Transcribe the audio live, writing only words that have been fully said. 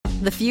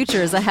The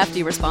future is a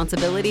hefty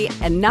responsibility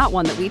and not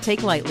one that we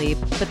take lightly.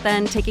 But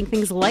then taking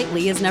things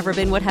lightly has never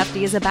been what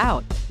Hefty is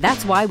about.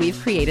 That's why we've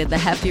created the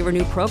Hefty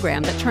Renew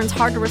program that turns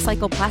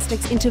hard-to-recycle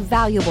plastics into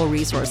valuable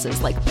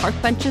resources like park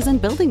benches and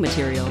building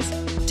materials.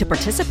 To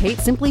participate,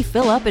 simply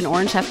fill up an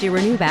orange Hefty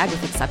Renew bag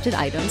with accepted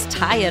items,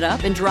 tie it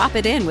up, and drop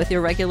it in with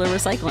your regular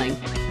recycling.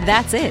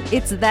 That's it.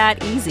 It's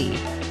that easy.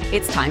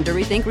 It's time to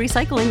rethink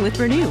recycling with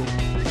Renew.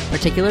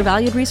 Particular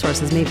valued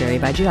resources may vary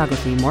by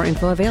geography. More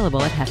info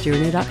available at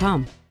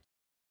heftyrenew.com.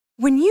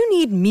 When you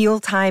need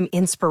mealtime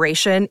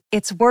inspiration,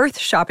 it's worth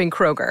shopping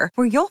Kroger,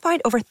 where you'll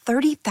find over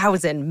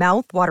 30,000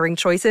 mouth-watering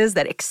choices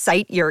that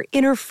excite your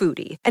inner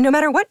foodie. And no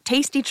matter what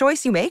tasty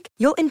choice you make,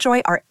 you'll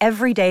enjoy our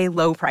everyday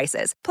low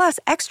prices, plus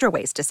extra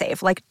ways to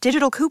save, like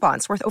digital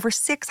coupons worth over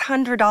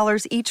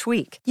 $600 each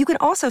week. You can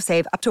also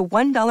save up to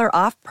 $1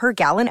 off per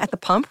gallon at the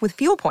pump with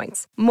fuel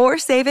points. More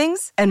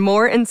savings and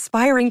more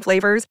inspiring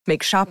flavors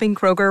make shopping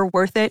Kroger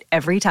worth it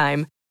every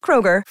time.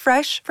 Kroger,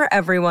 fresh for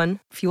everyone.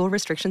 Fuel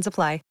restrictions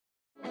apply.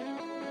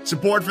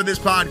 Support for this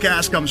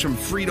podcast comes from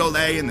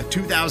Frito-Lay and the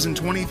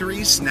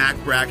 2023 Snack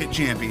Bracket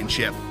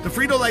Championship. The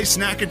Frito-Lay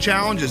Snack-It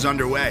Challenge is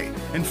underway,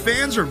 and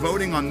fans are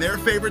voting on their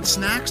favorite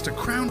snacks to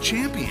crown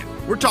champion.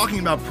 We're talking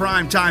about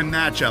prime-time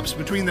matchups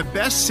between the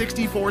best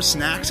 64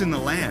 snacks in the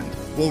land.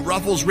 Will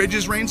Ruffles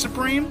Ridges reign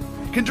supreme?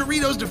 Can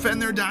Doritos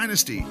defend their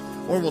dynasty?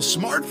 Or will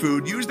Smart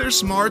Food use their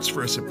smarts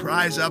for a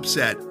surprise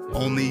upset?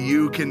 Only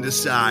you can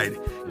decide.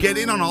 Get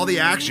in on all the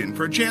action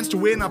for a chance to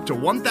win up to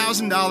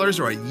 $1,000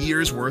 or a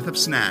year's worth of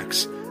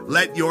snacks.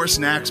 Let your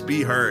snacks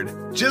be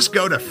heard. Just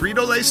go to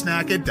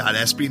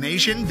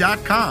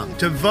fritolaysnacket.sbnation.com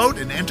to vote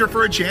and enter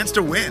for a chance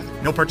to win.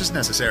 No purchase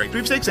necessary.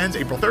 Sweepstakes ends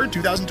April 3rd,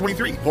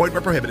 2023. Void where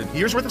prohibited.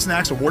 Year's worth of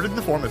snacks awarded in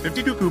the form of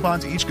 52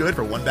 coupons, each good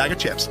for one bag of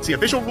chips. See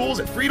official rules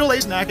at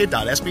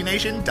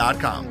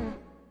fritolaysnacket.sbnation.com.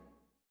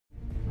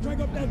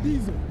 Drag up that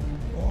diesel.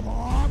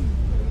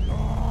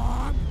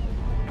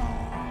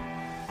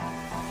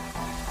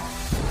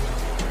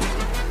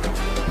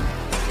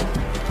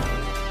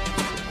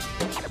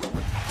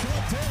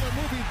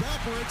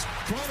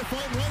 Trying to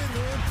find running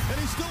room, and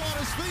he's still on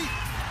his feet.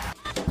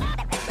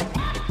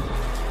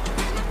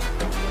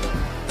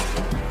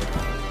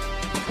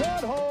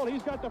 Good hole.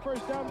 He's got the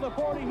first down to the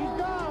 40. He's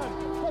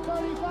gone. The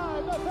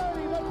 35, the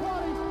 30, the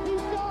 20.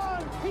 He's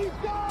gone. He's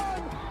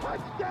gone.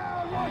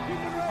 Touchdown,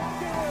 Washington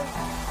Redskins.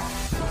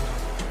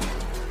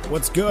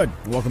 What's good?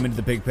 Welcome into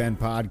the Pigpen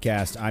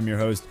Podcast. I'm your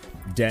host,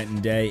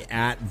 Denton Day,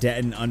 at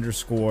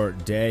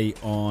Denton_Day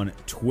on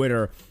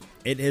Twitter.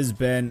 It has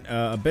been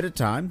a bit of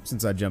time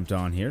since I jumped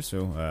on here,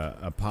 so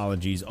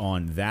apologies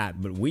on that.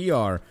 But we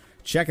are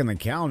checking the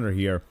calendar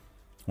here.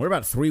 We're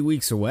about 3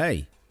 weeks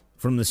away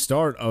from the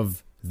start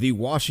of the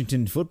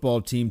Washington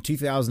football team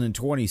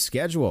 2020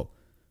 schedule.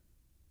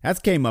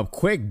 That came up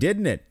quick,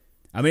 didn't it?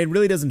 I mean, it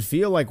really doesn't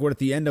feel like we're at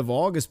the end of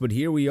August, but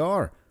here we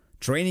are.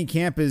 Training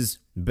camp has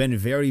been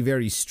very,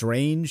 very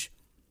strange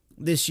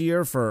this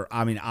year for,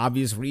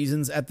 obvious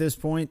reasons at this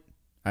point.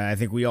 I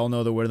think we all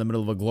know that we're in the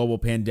middle of a global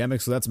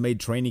pandemic, so that's made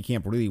training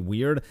camp really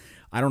weird.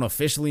 I don't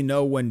officially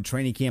know when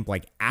training camp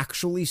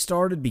actually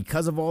started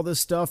because of all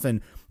this stuff,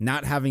 and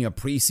not having a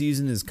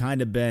preseason has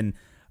kind of been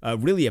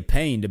really a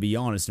pain, to be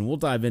honest. And we'll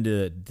dive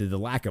into the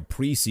lack of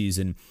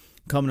preseason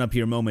coming up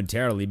here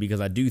momentarily, because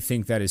I do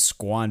think that is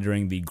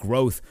squandering the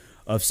growth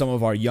of some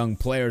of our young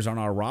players on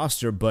our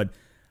roster. But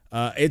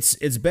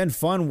it's been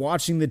fun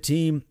watching the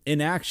team in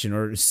action,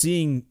 or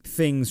seeing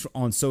things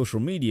on social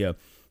media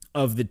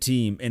of the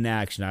team in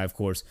action. I, of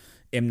course,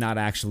 am not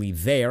actually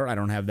there. I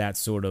don't have that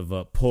sort of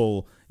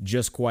pull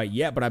just quite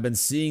yet, but I've been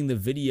seeing the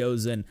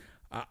videos, and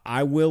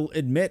I will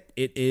admit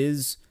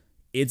it's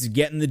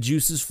getting the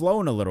juices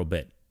flowing a little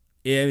bit.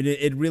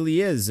 It really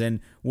is, and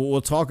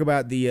we'll talk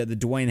about the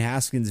Dwayne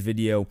Haskins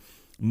video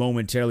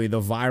momentarily, the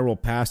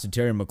viral pass to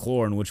Terry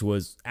McLaurin, which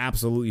was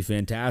absolutely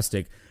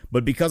fantastic.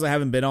 But because I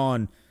haven't been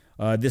on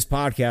this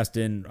podcast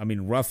in,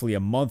 roughly a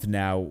month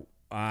now,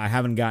 I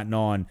haven't gotten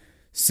on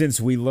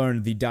since we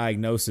learned the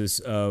diagnosis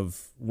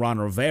of Ron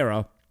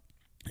Rivera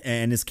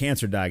and his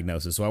cancer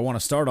diagnosis. So I want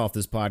to start off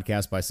this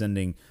podcast by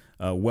sending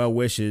well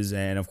wishes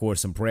and, of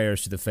course, some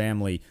prayers to the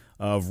family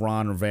of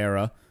Ron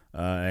Rivera.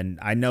 And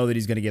I know that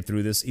he's going to get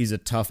through this. He's a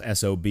tough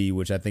SOB,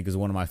 which I think is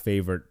one of my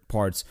favorite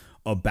parts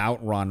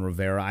about Ron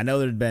Rivera. I know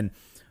there had been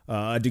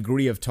a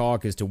degree of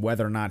talk as to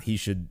whether or not he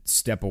should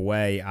step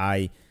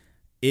away.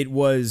 It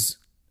was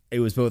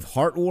both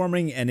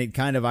heartwarming, and it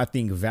kind of, I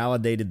think,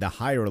 validated the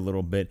hire a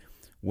little bit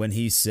when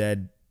he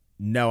said,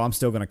 no, I'm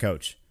still going to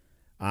coach.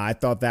 I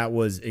thought that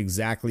was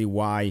exactly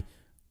why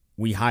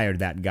we hired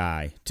that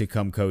guy to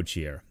come coach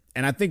here.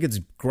 And I think it's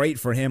great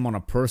for him on a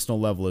personal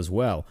level as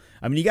well.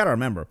 You got to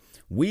remember,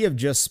 we have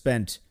just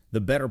spent the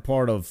better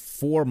part of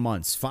 4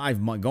 months, 5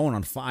 months, going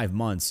on 5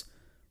 months,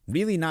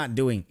 really not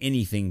doing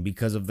anything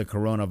because of the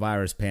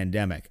coronavirus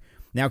pandemic.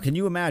 Now, can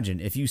you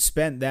imagine if you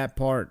spent that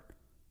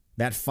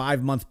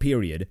 5-month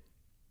period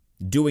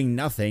doing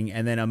nothing,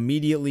 and then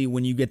immediately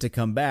when you get to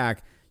come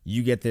back,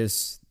 you get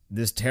this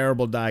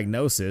terrible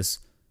diagnosis?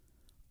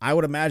 I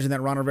would imagine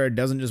that Ron Rivera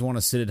doesn't just want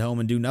to sit at home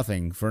and do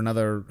nothing for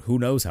another who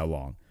knows how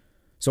long.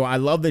 So I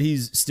love that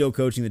he's still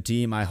coaching the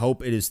team. I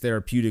hope it is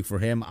therapeutic for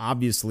him.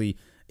 Obviously,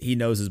 he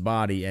knows his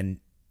body, and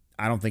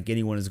I don't think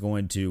anyone is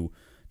going to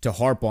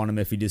harp on him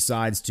if he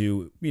decides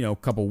to,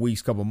 couple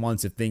weeks, couple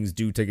months, if things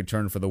do take a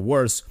turn for the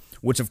worse,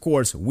 which, of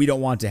course, we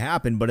don't want to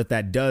happen. But if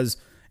that does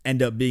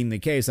end up being the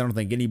case, I don't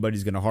think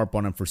anybody's going to harp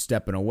on him for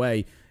stepping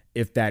away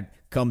if that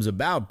comes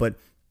about. But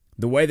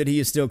the way that he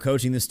is still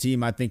coaching this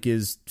team, I think,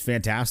 is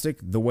fantastic.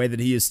 The way that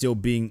he is still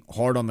being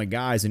hard on the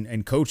guys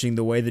and coaching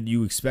the way that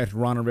you expect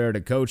Ron Rivera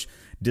to coach,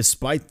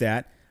 despite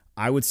that,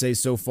 I would say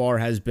so far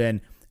has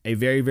been a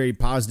very, very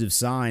positive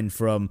sign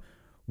from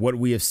what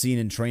we have seen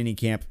in training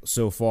camp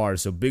so far.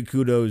 So big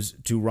kudos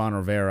to Ron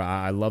Rivera.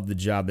 I love the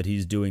job that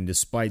he's doing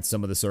despite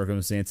some of the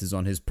circumstances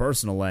on his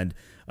personal end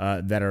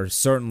that are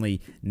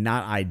certainly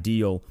not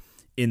ideal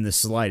in the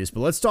slightest. But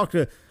let's talk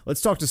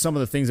to some of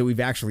the things that we've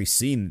actually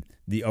seen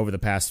over the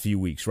past few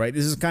weeks, right?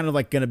 This is kind of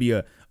like going to be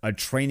a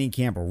training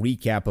camp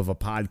recap of a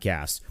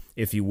podcast,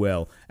 if you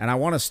will. And I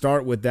want to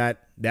start with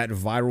that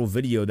viral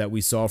video that we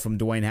saw from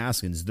Dwayne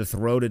Haskins, the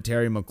throw to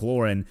Terry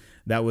McLaurin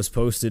that was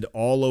posted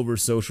all over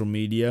social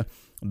media.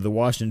 The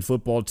Washington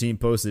football team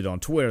posted it on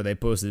Twitter. They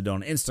posted it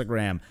on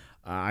Instagram.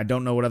 I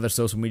don't know what other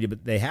social media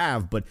they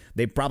have, but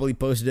they probably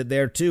posted it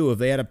there too. If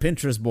they had a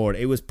Pinterest board,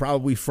 it was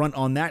probably front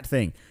on that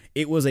thing.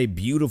 It was a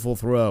beautiful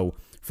throw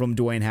from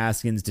Dwayne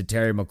Haskins to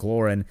Terry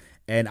McLaurin,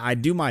 and I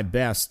do my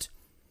best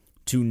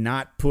to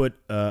not put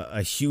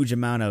a huge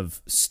amount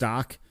of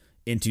stock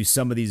into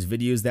some of these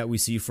videos that we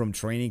see from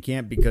training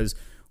camp because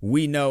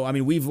we know,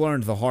 we've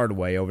learned the hard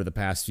way over the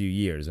past few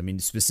years.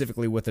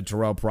 Specifically with the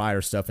Terrell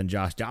Pryor stuff and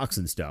Josh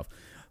Doctson stuff.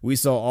 We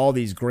saw all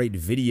these great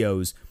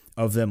videos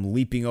of them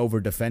leaping over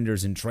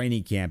defenders in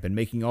training camp and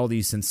making all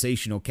these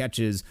sensational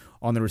catches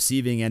on the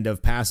receiving end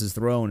of passes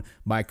thrown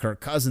by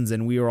Kirk Cousins,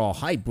 and we were all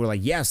hyped. We're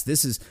like, yes,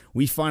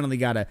 we finally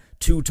got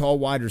two tall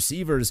wide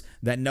receivers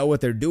that know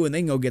what they're doing. They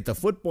can go get the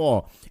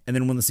football. And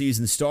then when the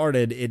season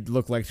started, it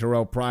looked like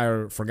Terrell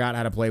Pryor forgot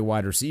how to play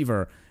wide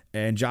receiver,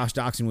 and Josh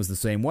Doctson was the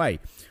same way.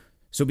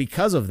 So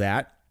because of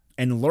that,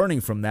 and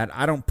learning from that,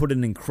 I don't put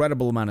an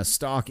incredible amount of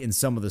stock in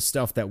some of the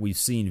stuff that we've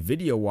seen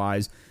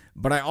video-wise,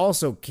 but I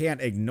also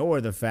can't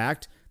ignore the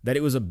fact that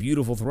it was a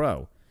beautiful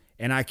throw.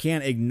 And I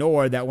can't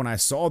ignore that when I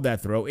saw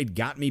that throw, it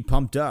got me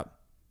pumped up.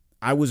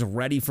 I was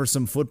ready for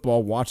some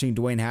football watching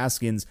Dwayne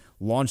Haskins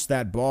launch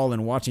that ball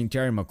and watching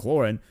Terry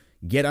McLaurin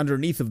get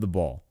underneath of the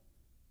ball.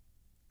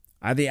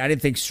 I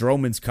didn't think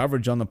Stroman's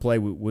coverage on the play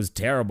was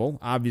terrible.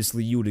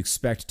 Obviously, you would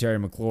expect Terry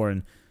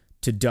McLaurin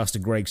to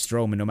dust Greg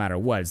Stroman no matter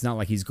what. It's not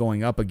like he's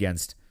going up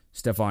against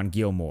Stephon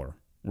Gilmore,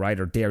 right,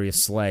 or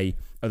Darius Slay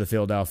of the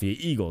Philadelphia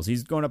Eagles.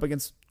 He's going up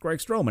against Greg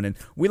Stroman, and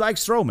we like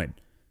Stroman,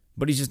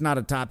 but he's just not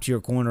a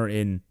top-tier corner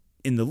in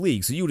the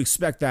league. So you would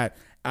expect that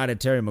out of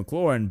Terry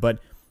McLaurin, but,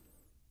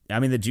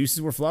 the juices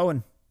were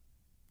flowing.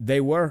 They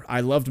were.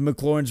 I loved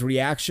McLaurin's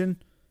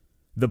reaction.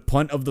 The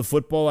punt of the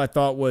football I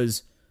thought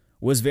was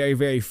very,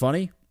 very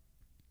funny.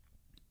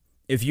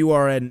 If you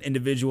are an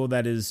individual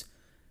that is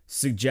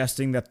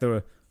suggesting that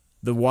the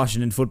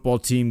Washington football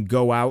team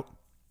go out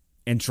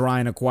and try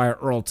and acquire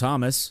Earl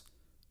Thomas,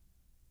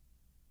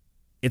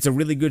 it's a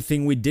really good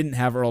thing we didn't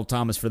have Earl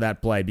Thomas for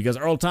that play, because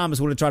Earl Thomas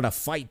would have tried to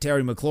fight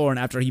Terry McLaurin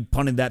after he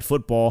punted that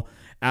football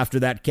after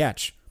that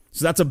catch.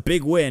 So that's a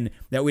big win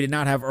that we did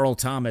not have Earl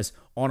Thomas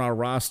on our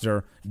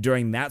roster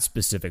during that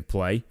specific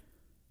play.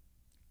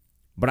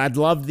 But I'd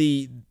love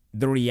the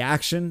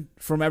reaction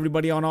from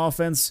everybody on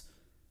offense.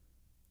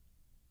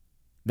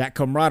 That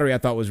camaraderie I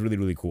thought was really,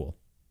 really cool.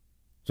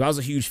 So I was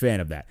a huge fan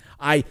of that.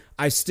 I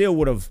still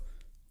would have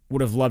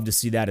loved to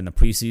see that in the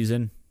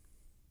preseason.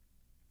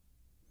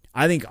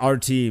 I think our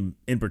team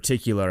in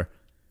particular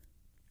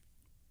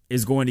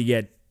is going to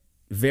get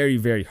very,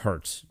 very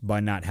hurt by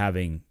not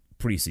having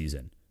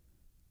preseason.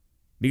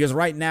 Because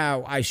right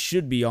now, I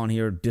should be on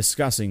here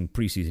discussing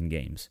preseason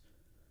games.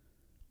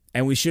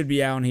 And we should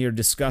be out here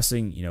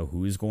discussing,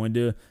 who is going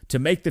to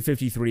make the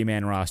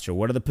 53-man roster.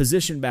 What are the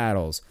position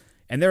battles?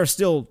 And there are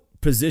still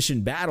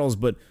position battles,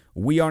 but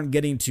we aren't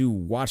getting to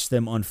watch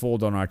them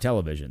unfold on our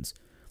televisions.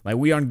 Like,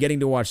 we aren't getting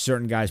to watch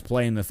certain guys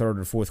play in the third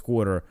or fourth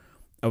quarter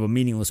of a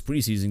meaningless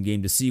preseason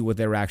game to see what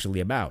they're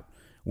actually about.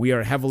 We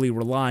are heavily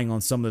relying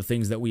on some of the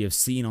things that we have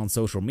seen on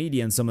social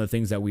media and some of the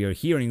things that we are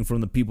hearing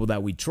from the people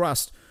that we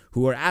trust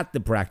who are at the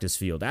practice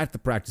field, at the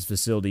practice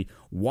facility,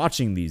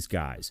 watching these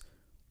guys.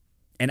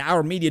 And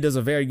our media does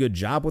a very good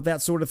job with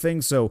that sort of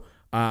thing, so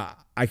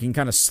I can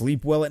kind of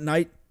sleep well at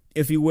night,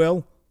 if you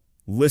will,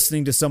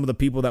 listening to some of the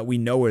people that we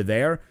know are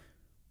there.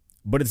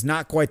 But it's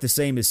not quite the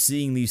same as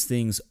seeing these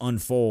things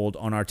unfold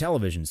on our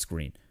television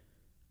screen.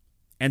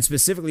 And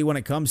specifically when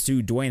it comes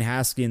to Dwayne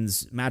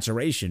Haskins'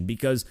 maturation,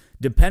 because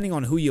depending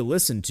on who you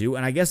listen to,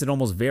 and I guess it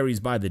almost varies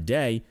by the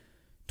day,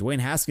 Dwayne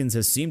Haskins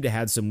has seemed to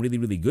have some really,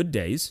 really good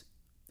days,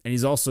 and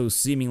he's also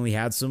seemingly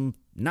had some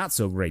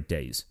not-so-great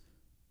days.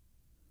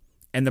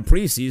 And the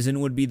preseason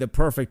would be the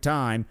perfect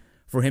time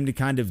for him to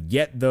kind of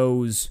get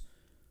those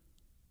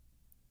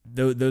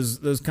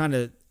kind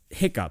of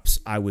hiccups,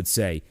 I would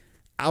say,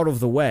 out of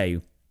the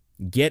way,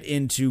 get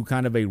into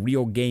kind of a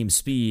real game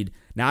speed,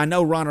 Now, I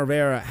know Ron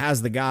Rivera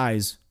has the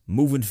guys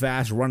moving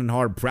fast, running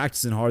hard,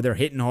 practicing hard. They're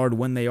hitting hard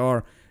when they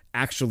are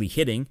actually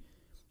hitting.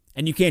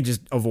 And you can't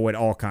just avoid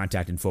all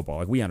contact in football.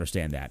 Like, we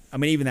understand that. I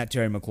mean, even that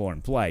Terry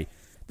McLaurin play,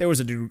 there was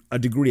a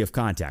degree of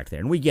contact there,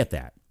 and we get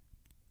that.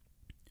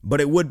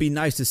 But it would be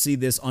nice to see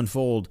this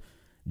unfold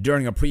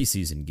during a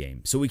preseason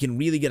game so we can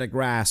really get a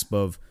grasp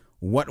of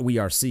what we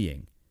are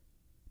seeing.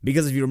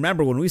 Because if you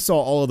remember, when we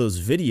saw all of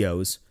those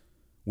videos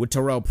with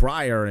Terrell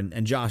Pryor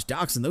and Josh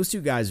Doctson, those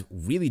two guys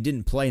really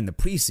didn't play in the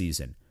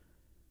preseason,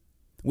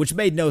 which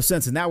made no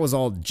sense, and that was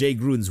all Jay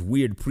Gruden's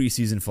weird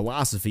preseason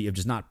philosophy of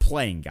just not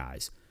playing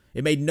guys.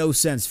 It made no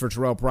sense for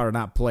Terrell Pryor to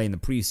not play in the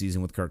preseason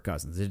with Kirk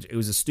Cousins. It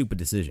was a stupid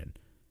decision.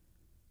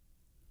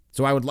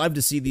 So I would love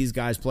to see these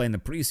guys play in the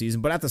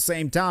preseason, but at the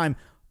same time,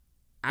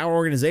 our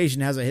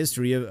organization has a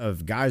history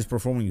of guys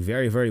performing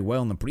very, very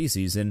well in the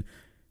preseason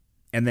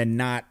and then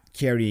not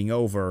carrying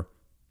over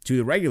to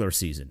the regular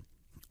season.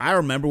 I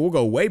remember, we'll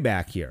go way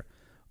back here.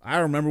 I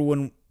remember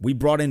when we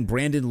brought in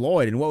Brandon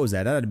Lloyd, and what was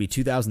that? That had to be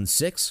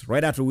 2006.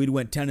 Right after we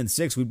went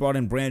 10-6, we brought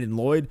in Brandon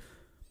Lloyd,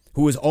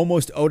 who was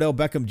almost Odell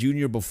Beckham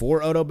Jr.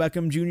 before Odell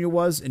Beckham Jr.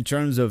 was in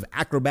terms of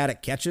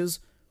acrobatic catches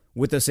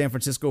with the San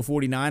Francisco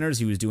 49ers.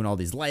 He was doing all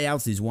these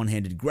layouts, these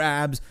one-handed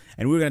grabs,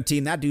 and we were going to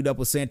team that dude up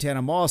with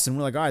Santana Moss, and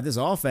we're like, all right, this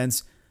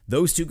offense,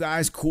 those two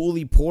guys,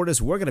 Cooley, Portis,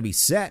 we're going to be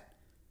set.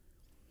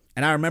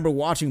 And I remember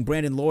watching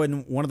Brandon Lloyd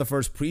in one of the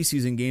first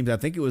preseason games, I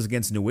think it was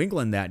against New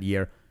England that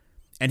year,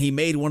 and he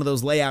made one of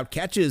those layout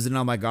catches, and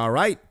I'm like, all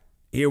right,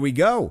 here we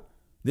go.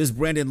 This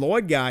Brandon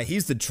Lloyd guy,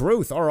 he's the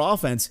truth. Our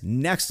offense,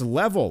 next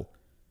level.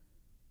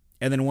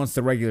 And then once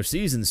the regular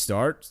season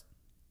starts,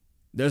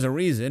 there's a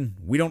reason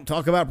we don't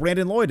talk about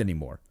Brandon Lloyd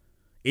anymore.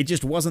 It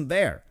just wasn't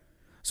there.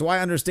 So I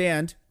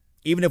understand,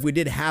 even if we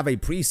did have a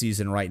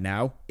preseason right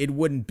now, it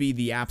wouldn't be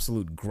the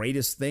absolute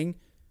greatest thing.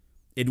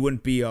 It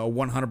wouldn't be a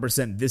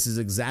 100% this is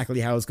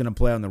exactly how it's going to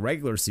play on the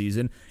regular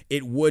season.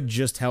 It would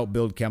just help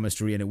build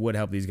chemistry, and it would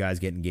help these guys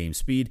get in game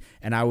speed.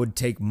 And I would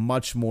take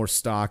much more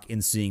stock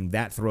in seeing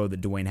that throw that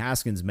Dwayne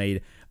Haskins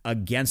made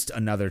against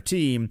another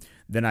team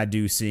than I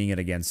do seeing it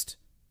against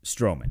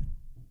Strowman.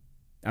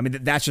 I mean,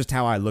 that's just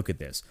how I look at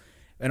this.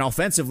 And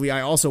offensively,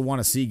 I also want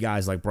to see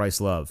guys like Bryce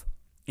Love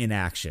in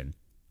action.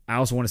 I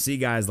also want to see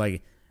guys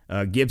like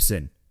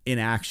Gibson in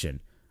action.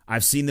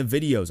 I've seen the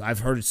videos. I've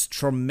heard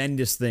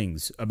tremendous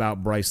things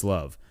about Bryce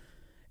Love.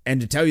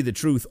 And to tell you the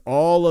truth,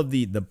 all of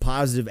the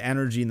positive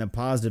energy and the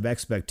positive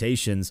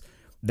expectations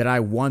that I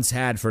once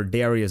had for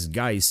Darius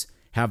Geis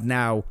have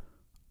now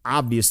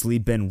obviously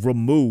been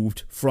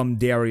removed from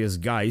Darius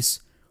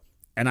Geis,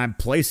 and I'm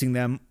placing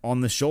them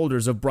on the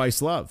shoulders of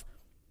Bryce Love.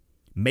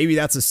 Maybe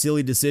that's a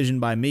silly decision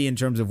by me in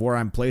terms of where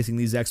I'm placing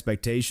these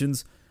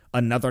expectations.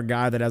 Another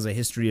guy that has a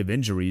history of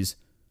injuries.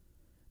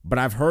 But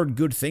I've heard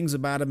good things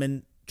about him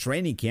in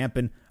training camp,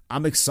 and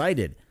I'm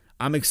excited.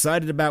 I'm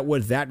excited about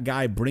what that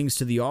guy brings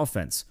to the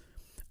offense.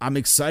 I'm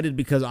excited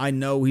because I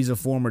know he's a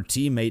former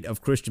teammate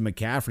of Christian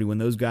McCaffrey when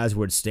those guys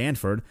were at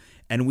Stanford,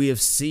 and we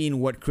have seen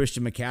what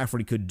Christian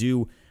McCaffrey could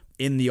do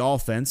in the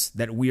offense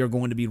that we are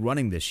going to be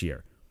running this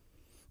year.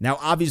 Now,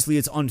 obviously,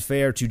 it's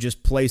unfair to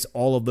just place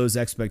all of those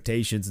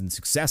expectations and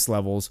success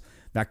levels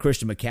that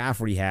Christian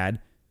McCaffrey had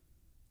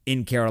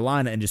in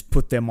Carolina and just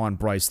put them on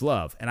Bryce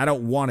Love. And I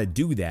don't want to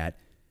do that,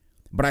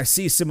 but I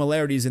see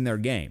similarities in their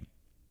game.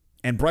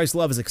 And Bryce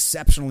Love is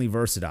exceptionally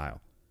versatile.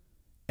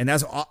 And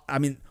that's, I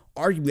mean,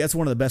 arguably that's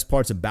one of the best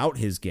parts about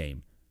his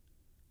game.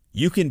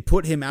 You can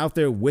put him out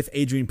there with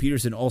Adrian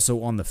Peterson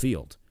also on the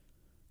field.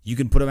 You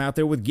can put him out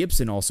there with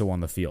Gibson also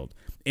on the field.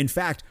 In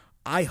fact,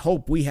 I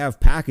hope we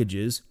have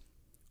packages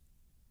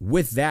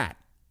with that,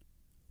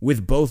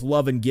 with both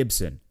Love and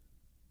Gibson.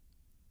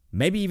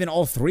 Maybe even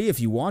all three if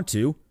you want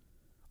to.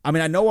 I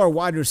mean, I know our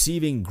wide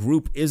receiving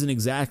group isn't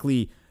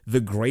exactly the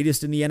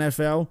greatest in the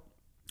NFL.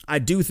 I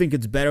do think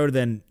it's better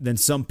than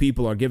some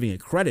people are giving it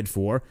credit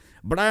for,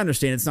 but I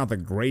understand it's not the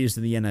greatest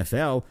in the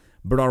NFL,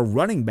 but our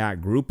running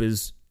back group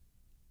is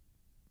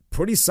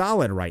pretty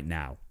solid right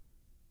now.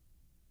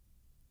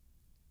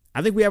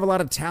 I think we have a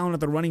lot of talent at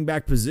the running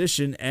back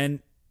position, and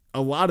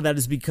a lot of that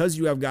is because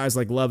you have guys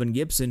like Love and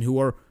Gibson who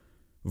are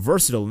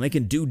versatile and they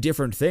can do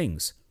different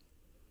things.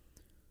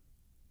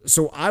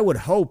 So I would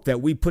hope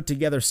that we put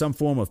together some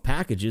form of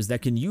packages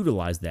that can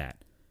utilize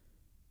that.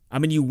 I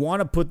mean, you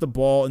want to put the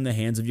ball in the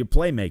hands of your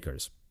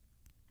playmakers.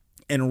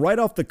 And right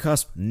off the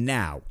cusp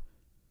now,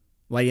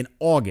 like in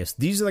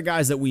August, these are the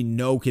guys that we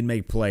know can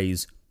make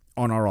plays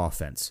on our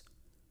offense.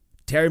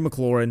 Terry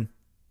McLaurin,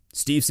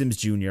 Steve Sims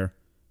Jr.,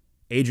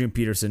 Adrian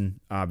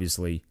Peterson,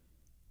 obviously.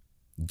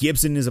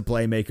 Gibson is a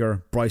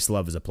playmaker. Bryce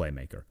Love is a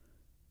playmaker.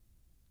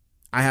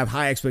 I have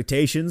high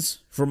expectations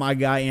for my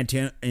guy,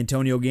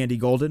 Antonio Gandy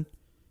Golden.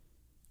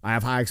 I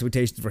have high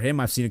expectations for him.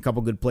 I've seen a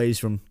couple good plays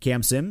from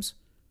Cam Sims.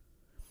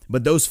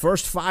 But those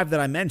first five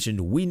that I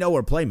mentioned, we know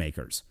are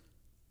playmakers.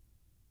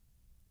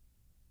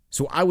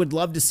 So I would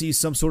love to see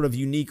some sort of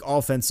unique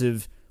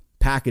offensive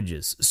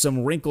packages,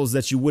 some wrinkles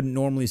that you wouldn't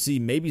normally see,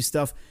 maybe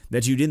stuff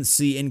that you didn't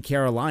see in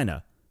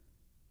Carolina,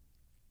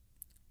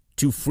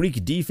 to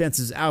freak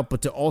defenses out,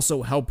 but to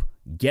also help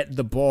get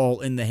the ball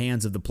in the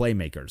hands of the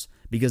playmakers,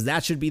 because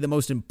that should be the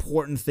most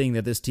important thing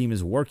that this team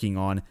is working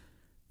on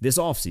this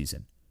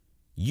offseason,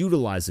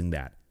 utilizing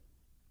that.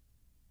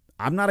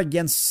 I'm not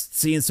against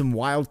seeing some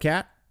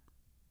Wildcat.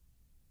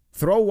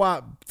 Throw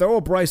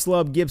a Bryce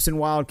Love Gibson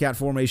Wildcat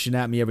formation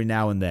at me every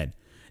now and then.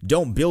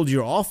 Don't build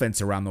your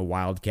offense around the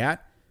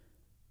Wildcat,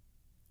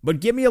 but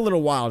give me a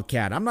little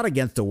Wildcat. I'm not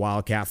against the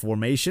Wildcat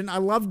formation. I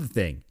love the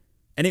thing,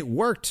 and it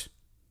worked.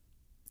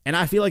 And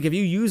I feel like if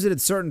you use it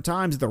at certain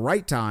times, at the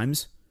right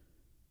times,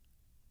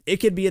 it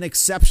could be an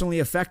exceptionally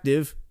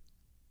effective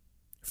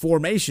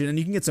formation, and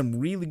you can get some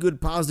really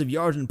good positive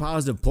yards and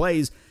positive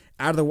plays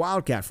out of the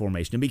Wildcat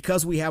formation. And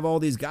because we have all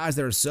these guys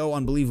that are so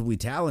unbelievably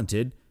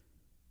talented,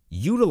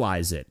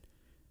 utilize it.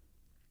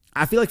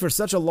 I feel like for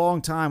such a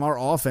long time, our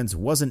offense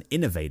wasn't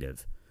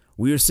innovative.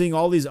 We were seeing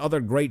all these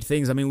other great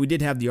things. I mean, we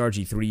did have the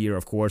RG3 year,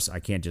 of course.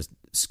 I can't just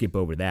skip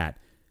over that.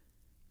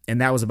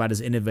 And that was about as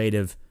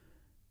innovative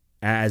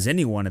as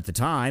anyone at the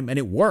time, and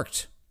it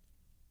worked.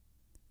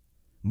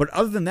 But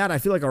other than that, I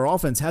feel like our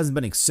offense hasn't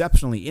been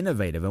exceptionally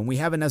innovative, and we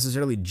haven't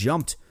necessarily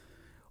jumped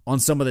on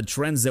some of the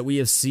trends that we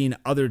have seen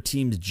other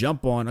teams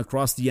jump on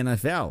across the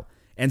NFL.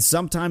 And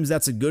sometimes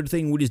that's a good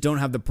thing. We just don't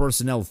have the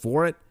personnel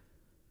for it,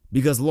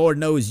 because Lord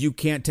knows you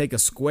can't take a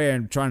square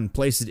and try and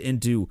place it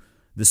into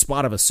the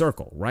spot of a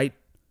circle, right?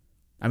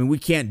 I mean, we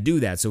can't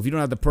do that. So if you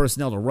don't have the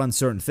personnel to run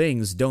certain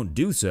things, don't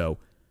do so.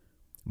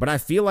 But I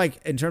feel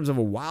like in terms of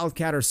a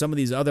Wildcat or some of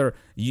these other,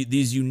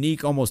 these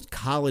unique, almost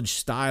college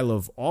style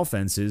of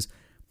offenses,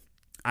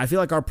 I feel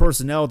like our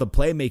personnel at the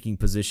playmaking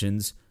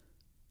positions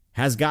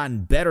has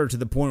gotten better to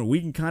the point where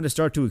we can kind of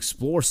start to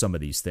explore some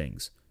of these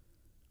things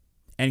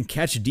and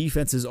catch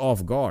defenses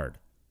off guard.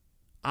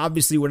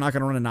 Obviously, we're not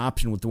going to run an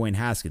option with Dwayne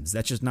Haskins.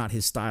 That's just not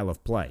his style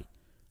of play.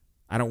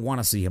 I don't want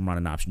to see him run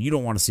an option. You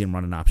don't want to see him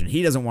run an option.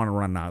 He doesn't want to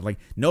run an option. Like,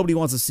 nobody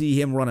wants to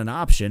see him run an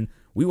option.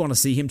 We want to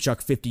see him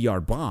chuck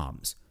 50-yard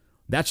bombs.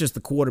 That's just the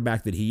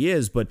quarterback that he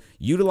is, but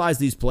utilize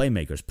these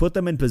playmakers. Put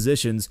them in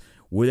positions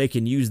where they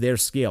can use their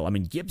skill. I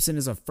mean, Gibson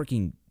is a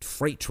freaking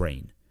freight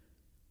train.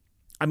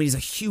 I mean, he's a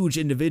huge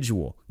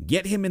individual.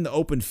 Get him in the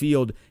open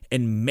field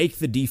and make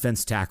the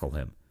defense tackle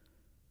him.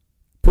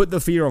 Put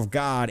the fear of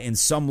God in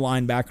some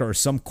linebacker or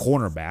some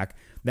cornerback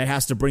that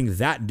has to bring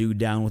that dude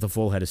down with a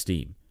full head of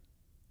steam.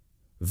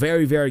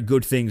 Very, very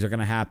good things are going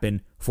to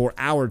happen for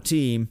our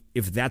team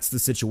if that's the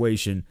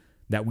situation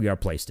that we are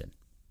placed in.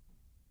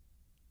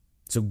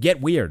 So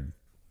get weird,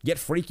 get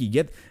freaky,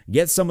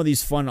 get some of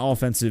these fun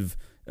offensive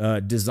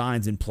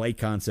designs and play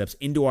concepts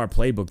into our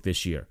playbook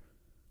this year.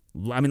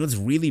 I mean, let's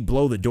really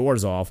blow the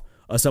doors off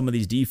of some of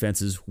these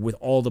defenses with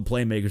all the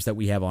playmakers that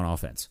we have on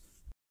offense.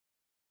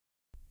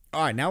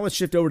 All right, now let's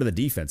shift over to the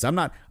defense. I'm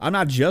not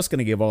just going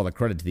to give all the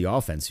credit to the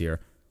offense here.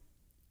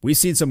 We've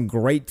seen some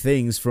great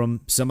things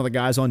from some of the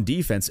guys on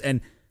defense, and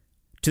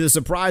to the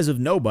surprise of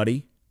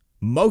nobody,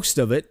 most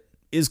of it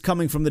is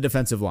coming from the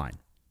defensive line.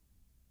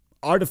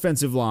 Our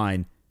defensive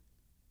line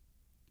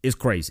is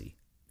crazy.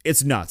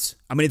 It's nuts.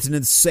 I mean, it's an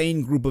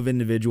insane group of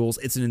individuals.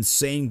 It's an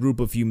insane group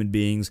of human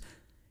beings,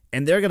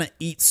 and they're going to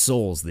eat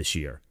souls this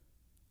year.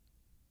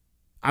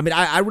 I mean,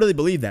 I really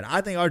believe that.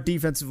 I think our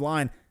defensive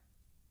line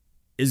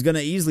is going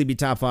to easily be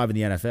top 5 in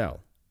the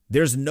NFL.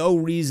 There's no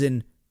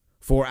reason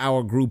for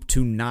our group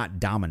to not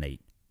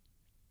dominate.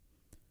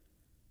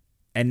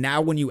 And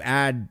now when you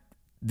add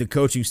the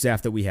coaching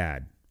staff that we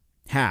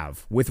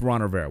have with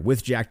Ron Rivera,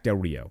 with Jack Del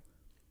Rio,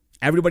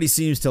 everybody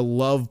seems to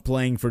love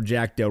playing for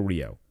Jack Del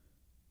Rio,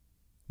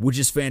 which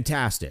is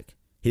fantastic.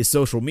 His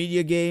social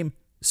media game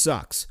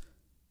sucks,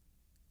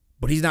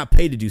 but he's not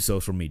paid to do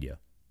social media.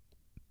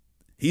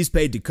 He's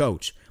paid to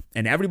coach,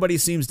 and everybody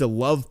seems to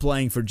love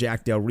playing for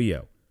Jack Del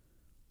Rio.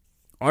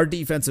 Our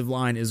defensive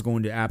line is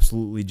going to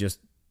absolutely just,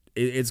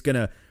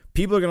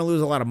 people are going to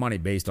lose a lot of money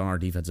based on our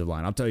defensive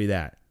line. I'll tell you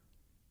that.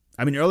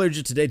 I mean,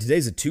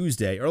 today's a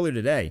Tuesday. Earlier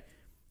today,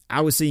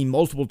 I was seeing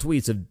multiple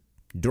tweets of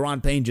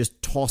Daron Payne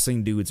just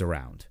tossing dudes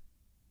around,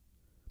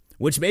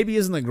 which maybe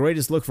isn't the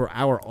greatest look for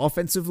our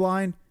offensive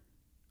line,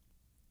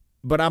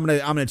 but I'm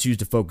gonna choose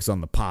to focus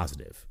on the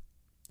positive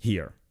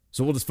here.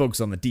 So we'll just focus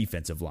on the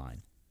defensive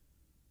line.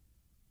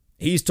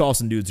 He's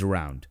tossing dudes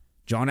around.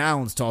 John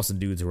Allen's tossing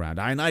dudes around.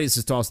 Ioannidis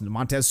is tossing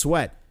Montez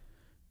Sweat.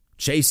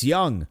 Chase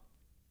Young.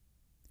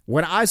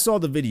 When I saw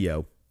the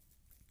video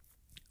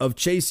of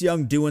Chase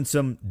Young doing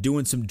some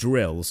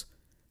drills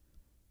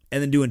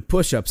and then doing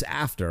push-ups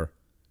after,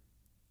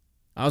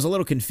 I was a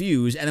little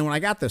confused. And then when I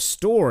got the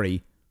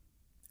story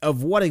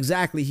of what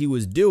exactly he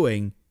was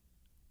doing,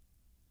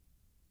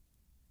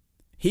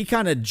 he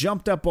kind of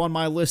jumped up on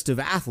my list of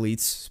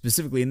athletes,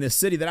 specifically in this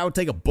city, that I would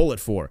take a bullet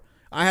for.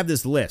 I have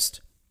this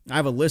list. I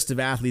have a list of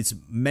athletes,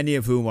 many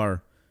of whom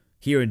are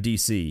here in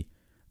D.C.,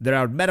 that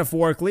I would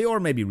metaphorically, or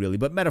maybe really,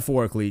 but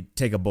metaphorically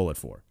take a bullet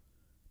for.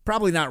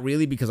 Probably not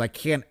really, because I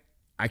can't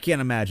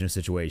imagine a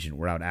situation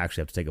where I would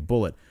actually have to take a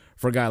bullet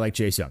for a guy like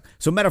Chase Young.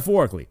 So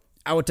metaphorically,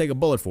 I would take a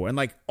bullet for. And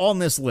like on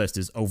this list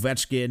is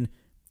Ovechkin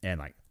and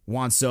like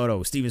Juan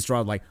Soto, Steven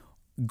Stroud, like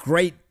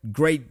great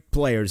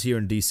players here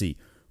in D.C.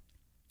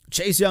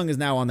 Chase Young is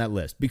now on that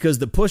list because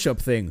the push-up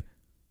thing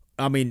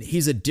I mean,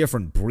 he's a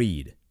different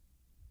breed.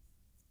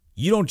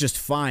 You don't just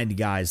find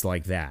guys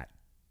like that.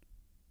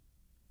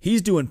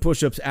 He's doing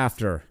push-ups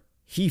after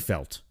he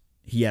felt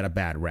he had a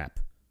bad rep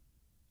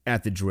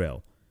at the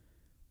drill.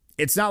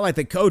 It's not like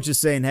the coach is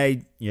saying,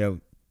 hey,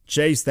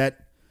 Chase,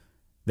 that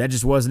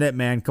just wasn't it,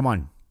 man. Come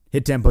on,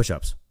 hit 10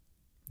 push-ups.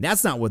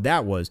 That's not what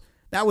that was.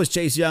 That was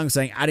Chase Young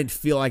saying, I didn't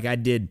feel like I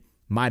did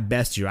my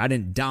best here. I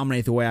didn't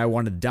dominate the way I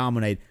wanted to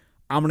dominate.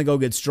 I'm going to go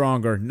get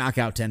stronger, knock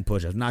out 10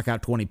 push-ups, knock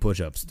out 20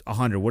 push-ups,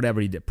 100,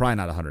 whatever he did. Probably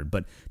not 100,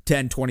 but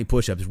 10, 20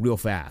 push-ups real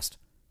fast.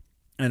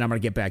 And I'm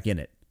going to get back in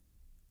it.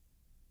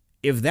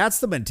 If that's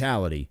the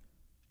mentality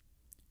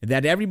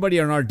that everybody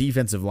on our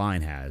defensive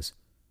line has,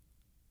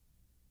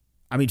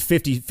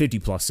 50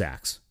 plus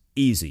sacks.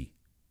 Easy.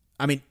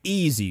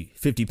 Easy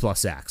 50 plus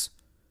sacks.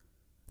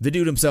 The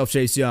dude himself,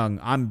 Chase Young,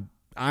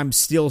 I'm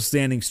still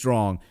standing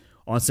strong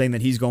on saying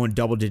that he's going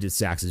double-digit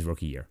sacks his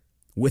rookie year.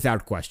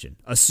 Without question.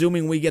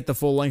 Assuming we get the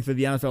full length of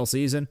the NFL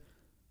season,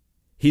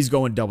 he's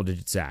going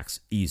double-digit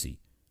sacks. Easy.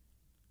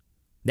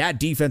 That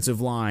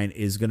defensive line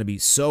is going to be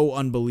so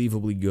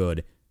unbelievably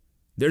good.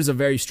 There's a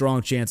very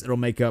strong chance it'll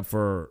make up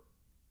for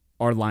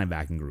our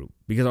linebacking group,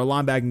 because our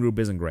linebacking group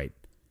isn't great.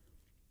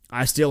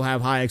 I still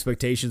have high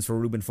expectations for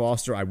Reuben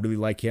Foster. I really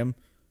like him.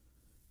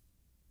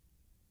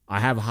 I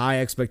have high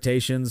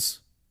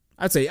expectations.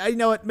 I'd say, you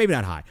know what, maybe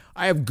not high.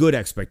 I have good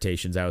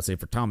expectations, I would say,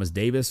 for Thomas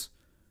Davis.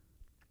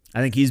 I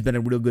think he's been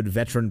a real good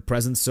veteran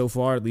presence so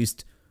far, at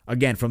least,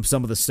 again, from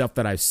some of the stuff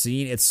that I've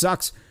seen. It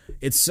sucks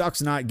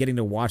not getting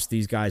to watch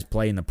these guys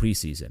play in the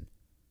preseason.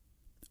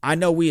 I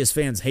know we as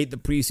fans hate the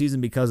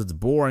preseason because it's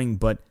boring,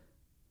 but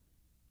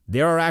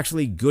there are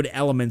actually good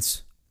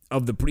elements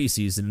of the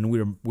preseason,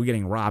 and we're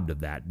getting robbed of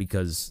that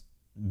because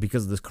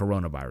of this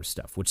coronavirus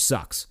stuff, which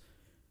sucks.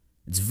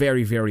 It's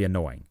very, very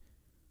annoying.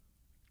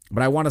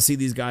 But I want to see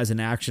these guys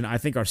in action. I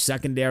think our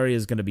secondary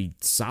is going to be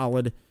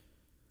solid.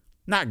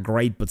 Not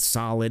great, but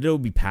solid. It'll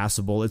be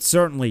passable. It's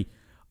certainly,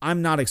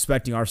 I'm not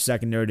expecting our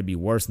secondary to be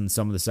worse than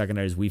some of the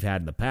secondaries we've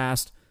had in the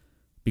past,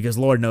 because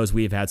Lord knows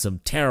we have had some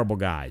terrible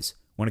guys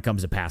when it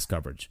comes to pass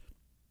coverage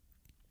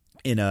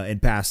in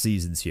past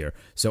seasons here.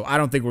 So I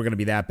don't think we're going to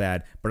be that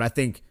bad, but I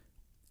think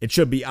it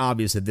should be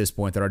obvious at this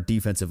point that our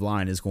defensive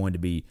line is going to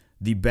be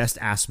the best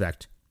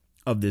aspect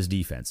of this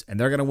defense, and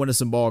they're going to win us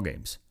some ball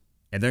games,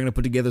 and they're going to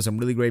put together some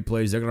really great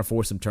plays. They're going to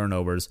force some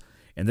turnovers,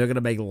 and they're going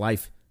to make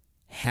life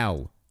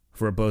hell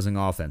for opposing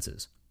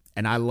offenses.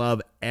 And I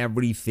love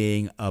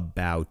everything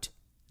about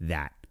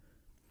that.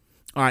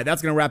 All right,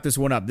 that's going to wrap this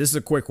one up. This is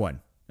a quick one.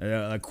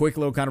 A quick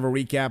little kind of a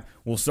recap.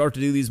 We'll start to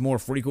do these more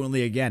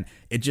frequently again.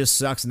 It just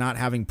sucks not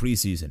having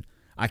preseason.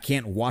 I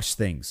can't watch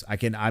things.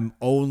 I'm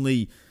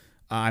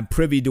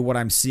privy to what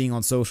I'm seeing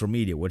on social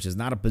media, which is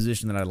not a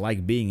position that I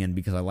like being in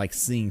because I like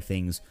seeing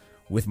things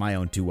with my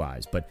own two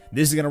eyes. But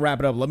this is going to wrap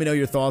it up. Let me know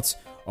your thoughts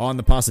on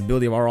the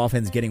possibility of our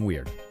offense getting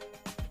weird,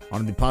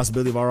 on the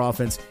possibility of our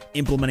offense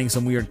implementing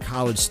some weird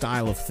college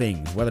style of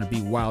things, whether it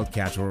be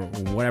Wildcats or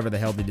whatever the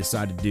hell they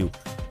decide to do.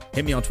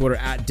 Hit me on Twitter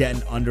at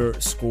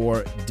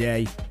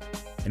Denton_day.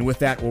 And with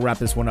that, we'll wrap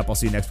this one up. I'll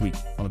see you next week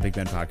on the Big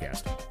Ben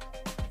Podcast.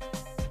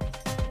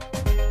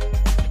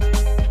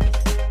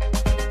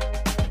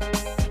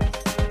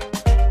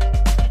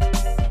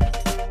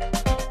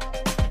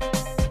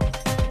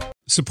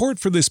 Support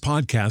for this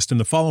podcast and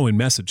the following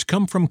message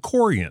come from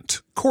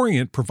Corient.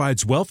 Corient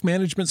provides wealth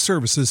management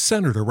services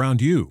centered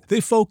around you. They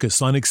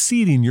focus on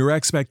exceeding your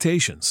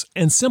expectations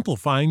and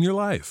simplifying your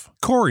life.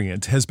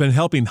 Corient has been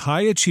helping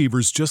high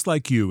achievers just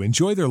like you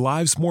enjoy their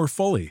lives more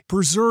fully,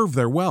 preserve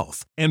their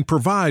wealth, and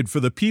provide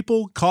for the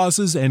people,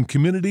 causes, and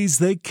communities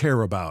they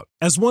care about.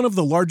 As one of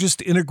the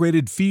largest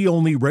integrated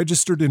fee-only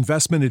registered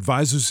investment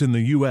advisors in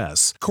the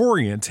U.S.,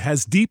 Corient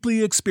has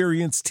deeply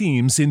experienced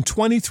teams in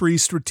 23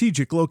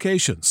 strategic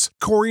locations.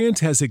 Corient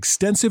has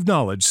extensive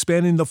knowledge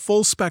spanning the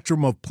full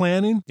spectrum of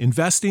planning,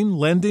 investing,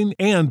 lending,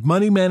 and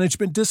money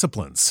management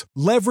disciplines.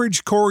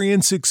 Leverage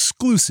Corient's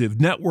exclusive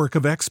network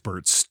of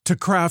experts to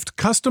craft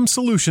custom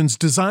solutions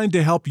designed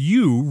to help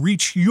you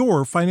reach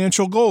your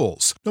financial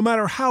goals, no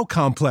matter how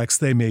complex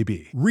they may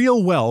be.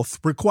 Real wealth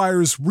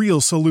requires real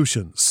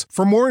solutions.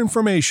 For more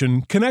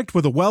information, connect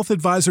with a wealth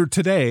advisor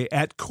today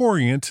at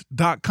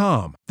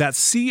Corient.com.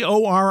 That's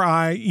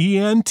Corient.com.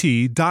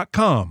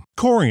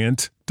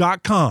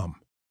 Corient.com.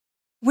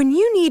 When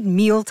you need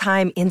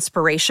mealtime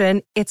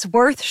inspiration, it's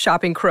worth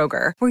shopping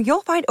Kroger, where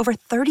you'll find over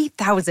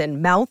 30,000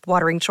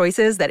 mouth-watering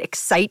choices that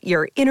excite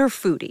your inner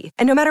foodie.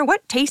 And no matter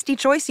what tasty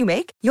choice you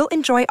make, you'll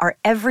enjoy our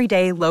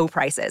everyday low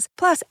prices,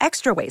 plus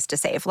extra ways to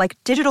save, like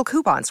digital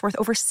coupons worth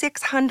over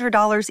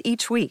 $600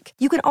 each week.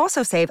 You can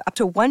also save up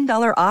to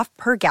 $1 off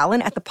per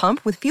gallon at the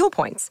pump with fuel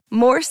points.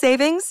 More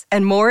savings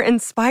and more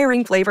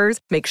inspiring flavors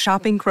make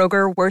shopping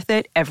Kroger worth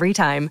it every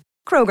time.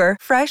 Kroger,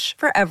 fresh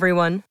for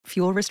everyone.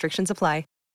 Fuel restrictions apply.